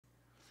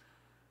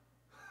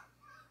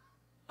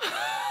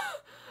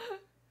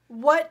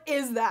What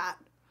is that?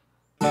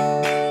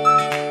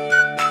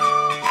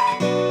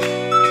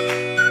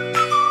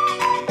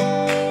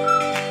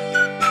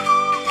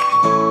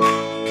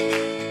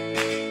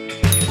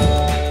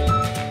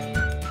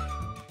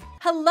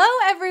 Hello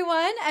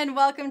everyone and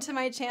welcome to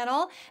my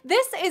channel.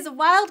 This is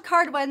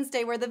Wildcard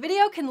Wednesday where the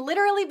video can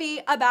literally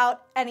be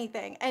about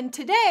anything. And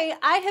today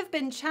I have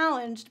been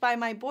challenged by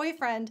my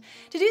boyfriend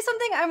to do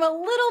something I'm a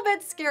little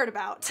bit scared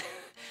about,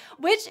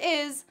 which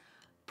is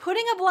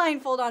putting a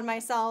blindfold on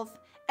myself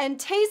and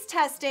taste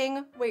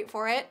testing, wait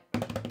for it,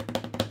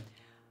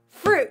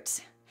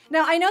 fruit.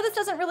 Now, I know this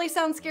doesn't really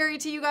sound scary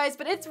to you guys,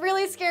 but it's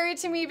really scary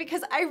to me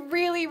because I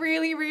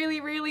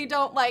really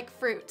don't like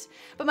fruit.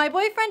 But my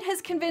boyfriend has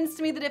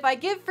convinced me that if I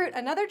give fruit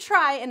another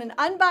try in an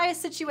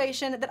unbiased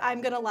situation, that I'm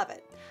gonna love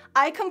it.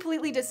 I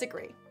completely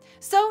disagree.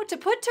 So to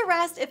put to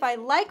rest if I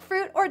like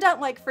fruit or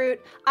don't like fruit,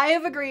 I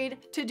have agreed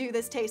to do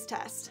this taste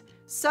test.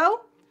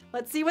 So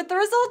let's see what the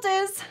result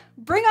is.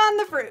 Bring on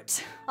the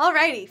fruit.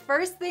 Alrighty,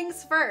 first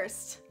things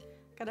first.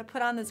 Gotta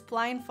put on this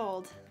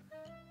blindfold.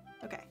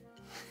 Okay.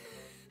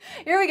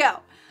 Here we go.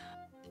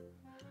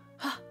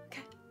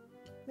 Okay.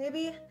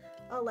 Maybe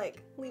I'll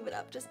like leave it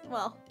up just,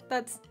 well,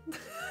 that's,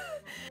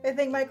 I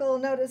think Michael will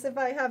notice if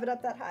I have it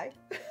up that high.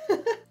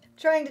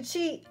 Trying to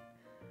cheat.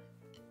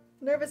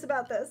 Nervous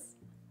about this.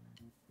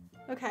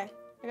 Okay,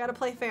 I gotta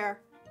play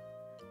fair.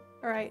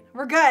 All right,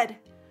 we're good.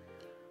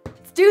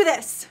 Let's do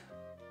this.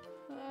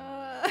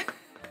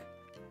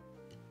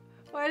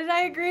 Why did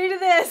I agree to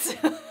this?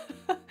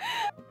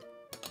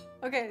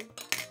 Okay,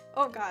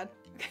 oh God.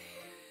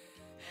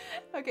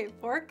 Okay,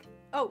 fork.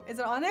 Oh, is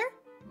it on there?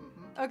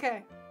 Mm-hmm.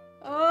 Okay.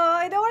 Oh,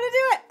 I don't want to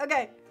do it.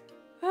 Okay.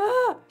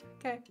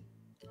 Okay.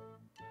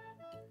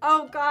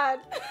 Oh, God.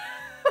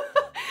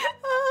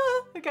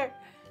 Okay.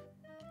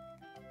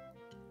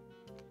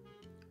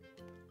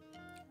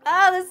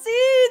 Ah, the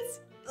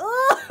seeds.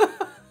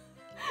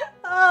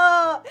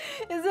 Oh,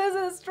 is this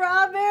a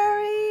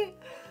strawberry?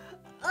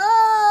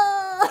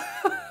 Oh,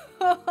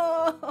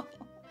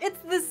 it's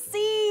the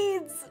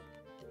seeds.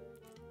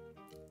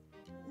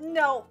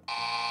 No.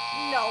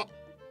 No,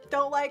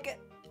 don't like it.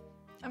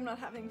 I'm not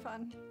having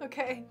fun.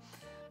 Okay.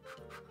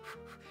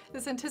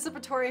 This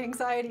anticipatory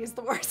anxiety is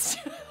the worst.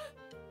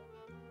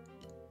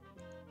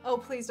 Oh,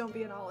 please don't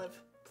be an olive.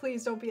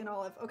 Please don't be an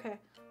olive. Okay.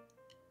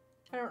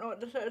 I don't know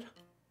what this is.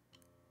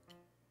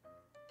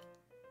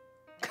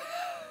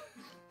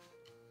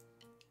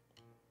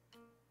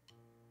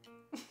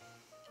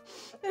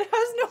 It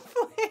has no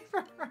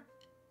flavor.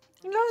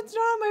 No, it's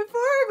not on my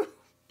fork.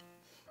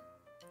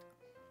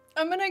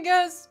 I'm gonna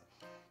guess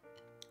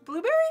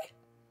blueberry?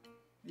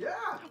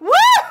 Yeah. Woo!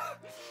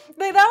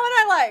 That one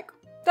I like.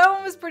 That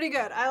one was pretty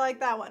good. I like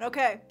that one.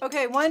 Okay.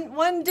 Okay,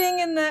 one ding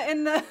in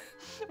the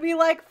we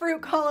like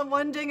fruit column,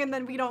 one ding, and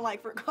then we don't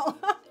like fruit column.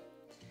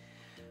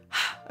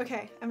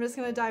 Okay, I'm just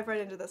gonna dive right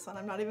into this one.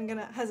 I'm not even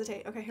gonna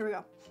hesitate. Okay, here we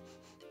go.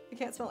 I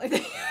can't smell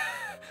anything.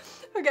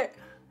 Okay.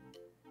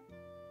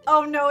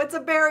 Oh no, it's a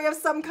berry of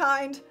some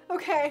kind.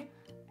 Okay.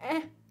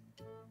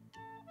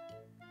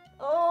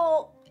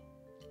 Oh.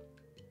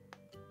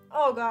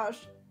 Oh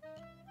gosh.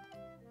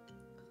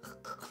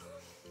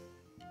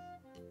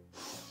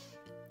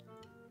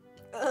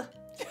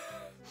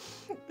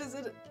 Is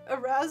it a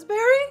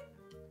raspberry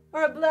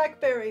or a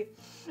blackberry?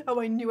 Oh,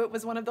 I knew it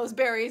was one of those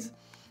berries.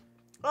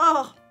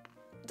 Oh,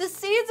 the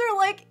seeds are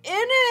like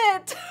in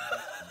it.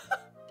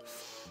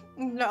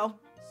 No.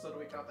 So do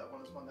we count that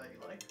one as one that you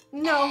like?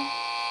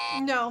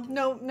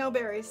 No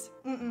berries.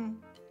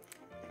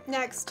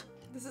 Next.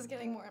 This is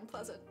getting more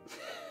unpleasant.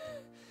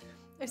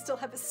 I still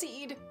have a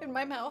seed in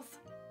my mouth.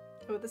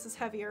 Oh, this is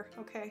heavier.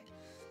 Okay.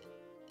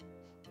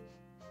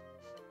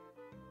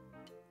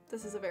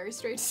 This is a very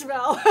strange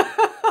smell.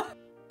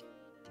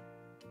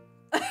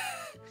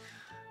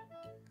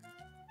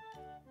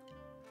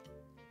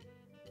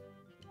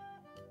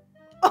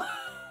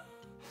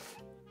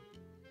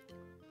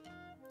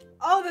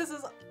 Oh, this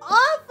is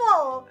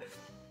awful!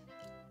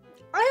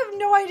 I have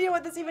no idea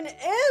what this even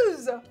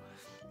is.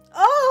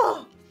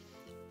 Oh!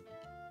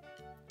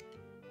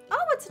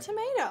 Oh, it's a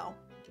tomato.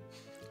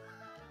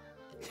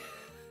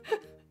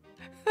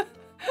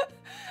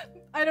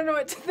 I don't know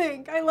what to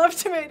think. I love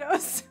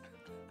tomatoes.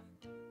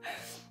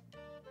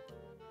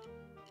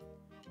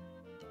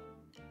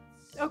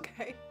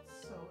 Okay.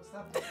 So is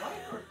that the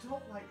like or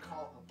don't like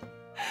column?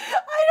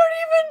 I don't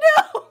even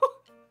know.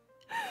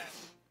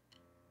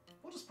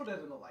 We'll just put it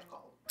in the like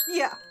column.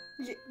 Yeah.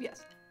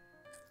 Yes.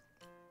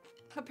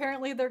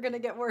 Apparently they're gonna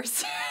get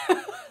worse.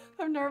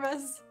 I'm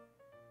nervous.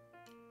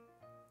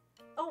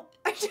 Oh,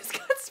 I just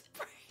got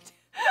sprayed.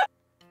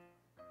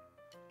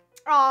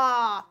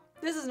 Ah,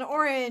 this is an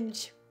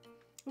orange.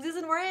 Is this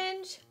an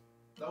orange?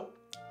 Nope.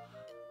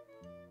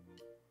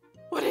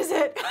 What is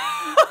it?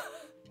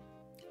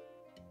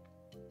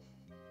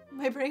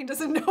 My brain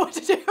doesn't know what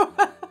to do.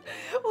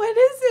 What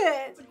is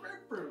it? It's a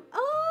grapefruit.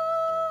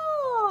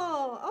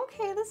 Oh,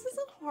 okay, this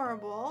isn't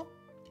horrible.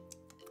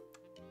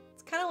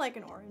 It's kind of like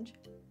an orange.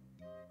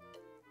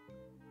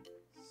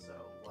 So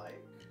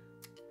like?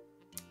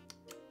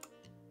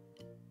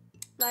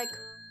 Like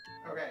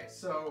Okay,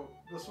 so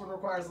this one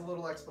requires a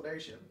little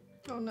explanation.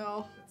 Oh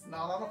no. It's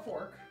not on a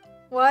fork.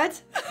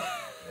 What?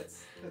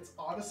 It's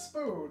on a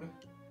spoon,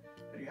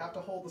 and you have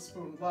to hold the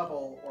spoon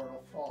level or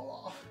it'll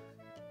fall off.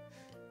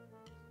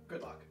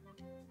 Good luck.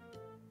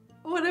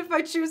 What if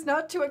I choose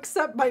not to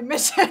accept my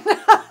mission?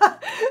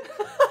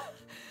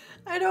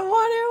 I don't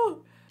want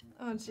to.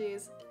 Oh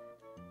jeez.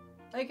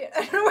 I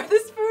don't know where the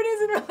spoon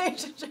is in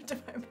relationship to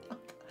my mouth.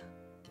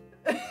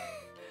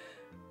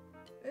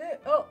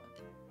 Oh.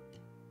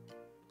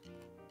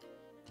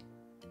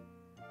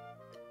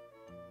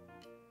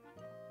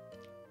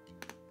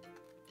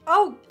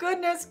 Oh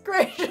goodness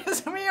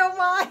gracious me, oh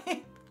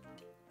my!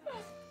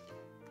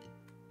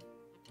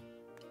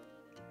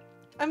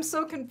 I'm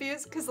so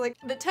confused because like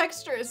the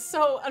texture is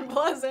so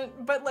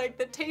unpleasant, but like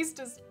the taste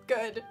is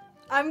good.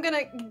 I'm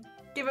gonna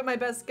give it my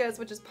best guess,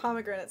 which is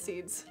pomegranate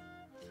seeds.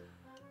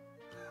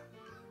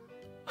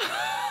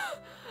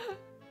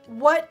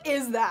 What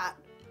is that?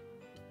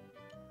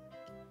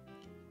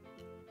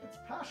 It's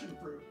passion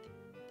fruit.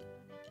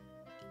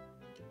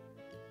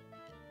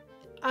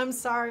 I'm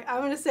sorry,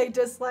 I'm gonna say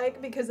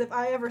dislike because if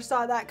I ever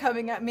saw that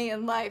coming at me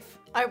in life,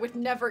 I would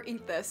never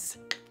eat this.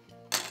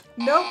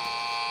 Nope.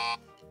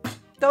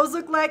 Those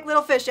look like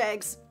little fish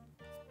eggs.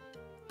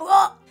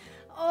 Blah!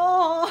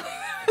 Oh,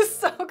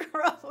 so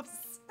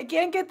gross. I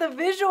can't get the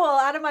visual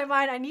out of my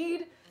mind. I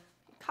need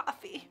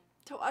coffee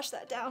to wash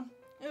that down.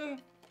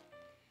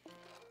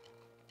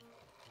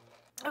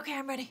 Okay,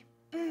 I'm ready.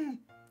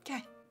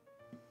 Okay.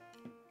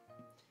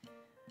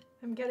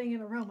 I'm getting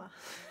an aroma.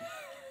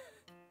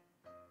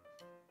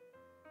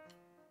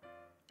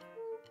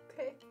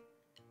 Okay.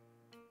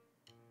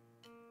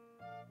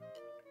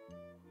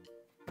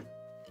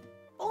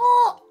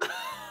 Oh!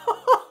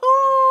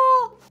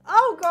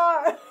 Oh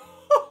god!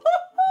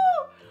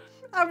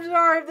 I'm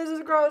sorry if this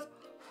is gross.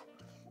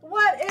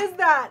 What is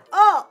that?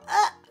 Oh!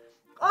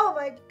 Oh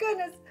my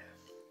goodness!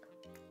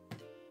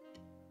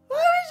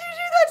 Why did you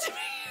do that to me?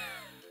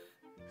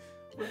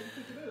 What do you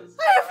think it is?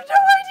 I have no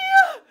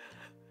idea!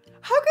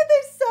 How could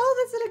they sell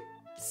this in a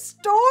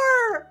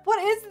store? What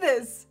is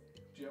this?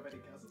 Do you have any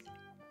guesses?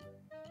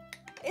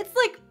 It's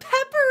like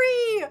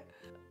peppery!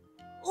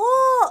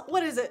 Oh!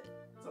 What is it?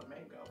 It's a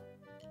mango.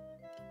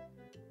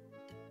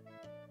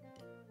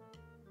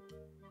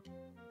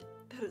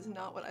 That is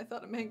not what I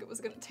thought a mango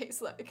was gonna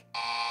taste like.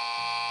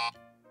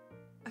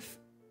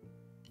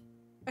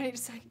 I need a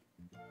second.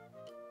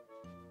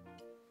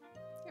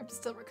 I'm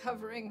still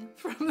recovering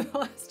from the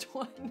last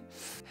one.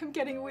 I'm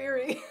getting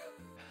weary.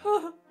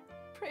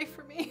 Pray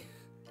for me.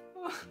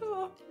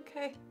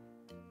 Okay.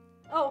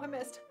 Oh, I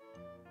missed.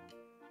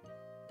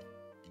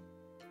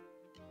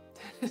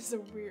 That is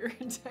a weird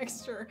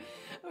texture.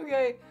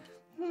 Okay.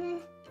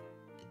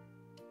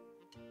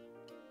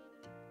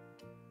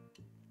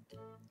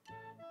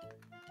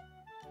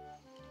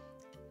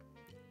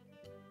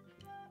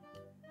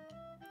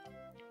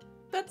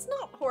 That's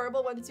not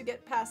horrible once you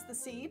get past the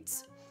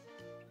seeds.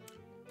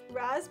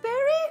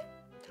 Raspberry?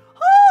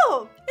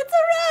 Oh, it's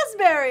a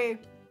raspberry.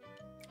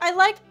 I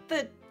like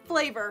the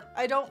flavor.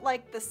 I don't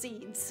like the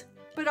seeds,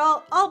 but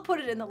I'll put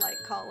it in the like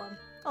column.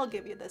 I'll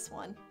give you this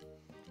one.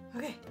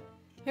 Okay,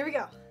 here we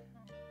go.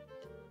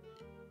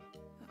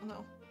 Oh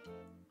no.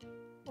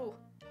 Oh.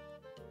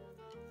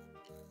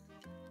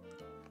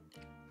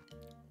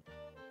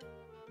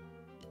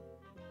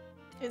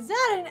 Is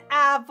that an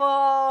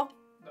apple?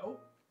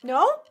 Nope.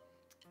 No?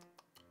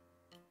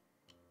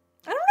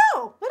 I don't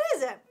know. What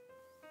is it?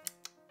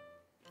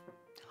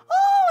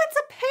 Oh, it's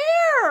a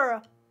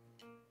pear!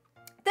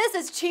 This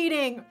is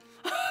cheating.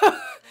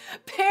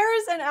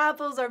 Pears and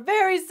apples are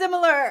very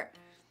similar.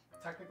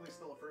 Technically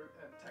still a fruit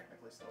and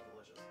technically still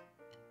delicious.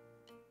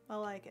 I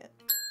like it.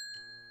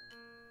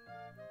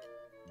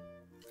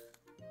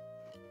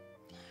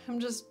 I'm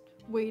just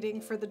waiting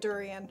for the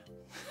durian.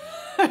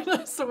 I'm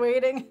just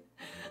waiting.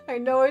 I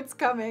know it's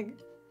coming.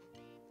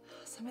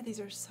 Some of these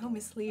are so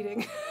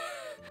misleading.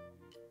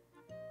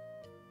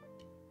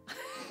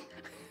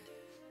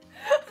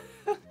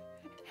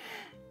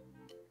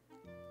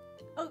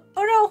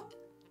 Oh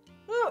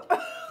no!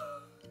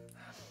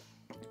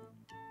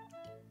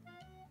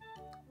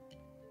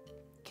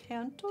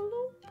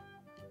 Cantaloupe?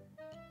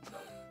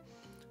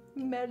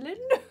 Melon?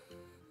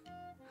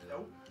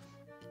 Nope.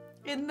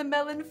 In the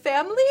melon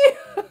family?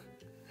 This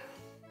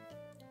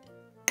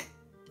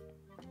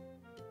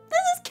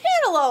is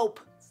cantaloupe!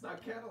 It's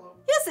not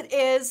cantaloupe. Yes, it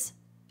is.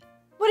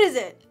 What is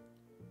it?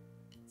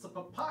 It's a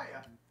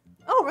papaya.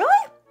 Oh,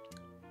 really?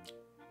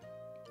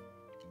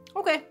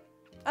 Okay,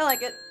 I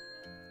like it.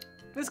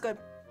 It's good.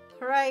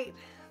 All right,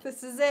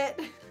 this is it.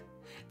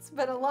 It's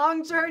been a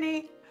long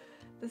journey.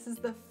 This is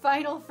the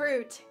final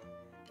fruit.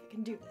 I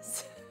can do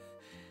this.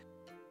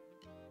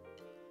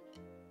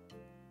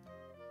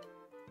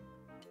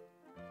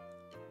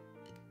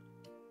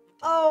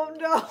 Oh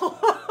no!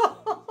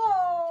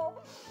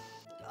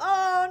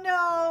 Oh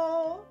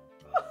no!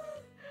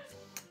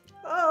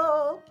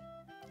 Oh.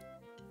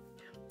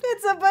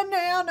 It's a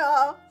banana.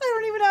 I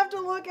don't even have to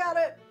look at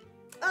it.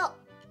 Oh.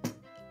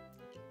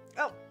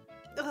 Oh.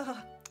 Ugh.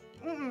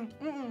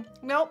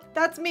 Nope,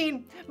 that's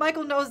mean.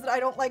 Michael knows that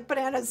I don't like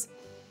bananas.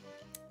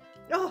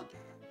 Oh,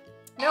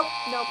 nope,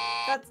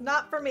 that's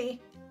not for me.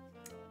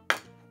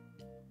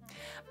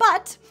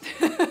 But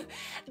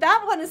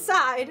that one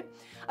aside,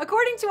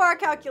 according to our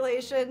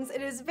calculations,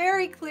 it is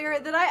very clear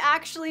that I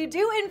actually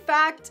do in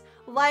fact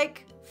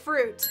like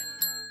fruit.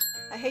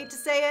 I hate to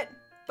say it,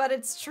 but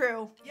it's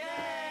true. Yay!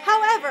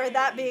 However,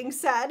 that being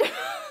said,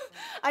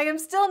 I am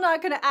still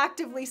not going to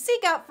actively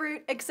seek out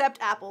fruit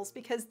except apples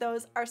because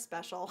those are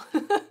special.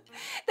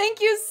 Thank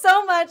you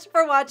so much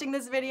for watching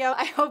this video.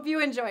 I hope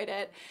you enjoyed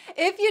it.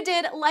 If you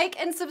did, like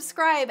and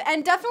subscribe,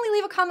 and definitely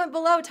leave a comment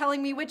below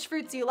telling me which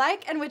fruits you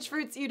like and which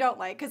fruits you don't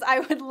like, because I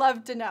would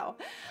love to know.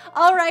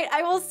 All right,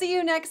 I will see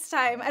you next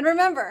time. And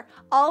remember,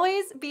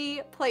 always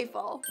be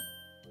playful.